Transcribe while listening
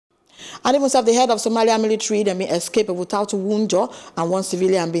And even the head of Somalia military, they may escape without wunjur, and one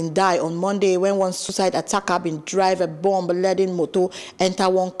civilian been died on Monday when one suicide attacker been drive a bomb-laden motor enter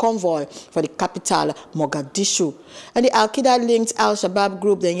one convoy for the capital, Mogadishu. And the Qaeda-linked Al-Shabaab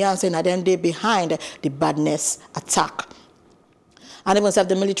group, the yarn saying that them they behind the badness attack. And even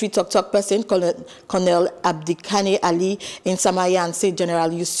the military talk person, Colonel Abdikani Ali in Somalia, and say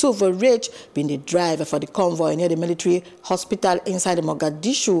General Yusuf Rich been the driver for the convoy near the military hospital inside the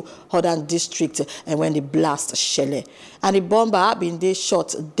Mogadishu Northern district, and when the blast shell. And the bomber been they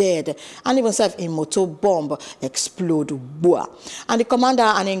shot dead, and even a motor bomb explode Gboa. And the commander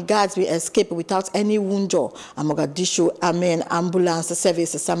and in guards will escape without any wunjur. And Mogadishu ambulance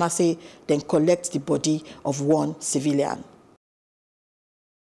service Sama say then collect the body of one civilian.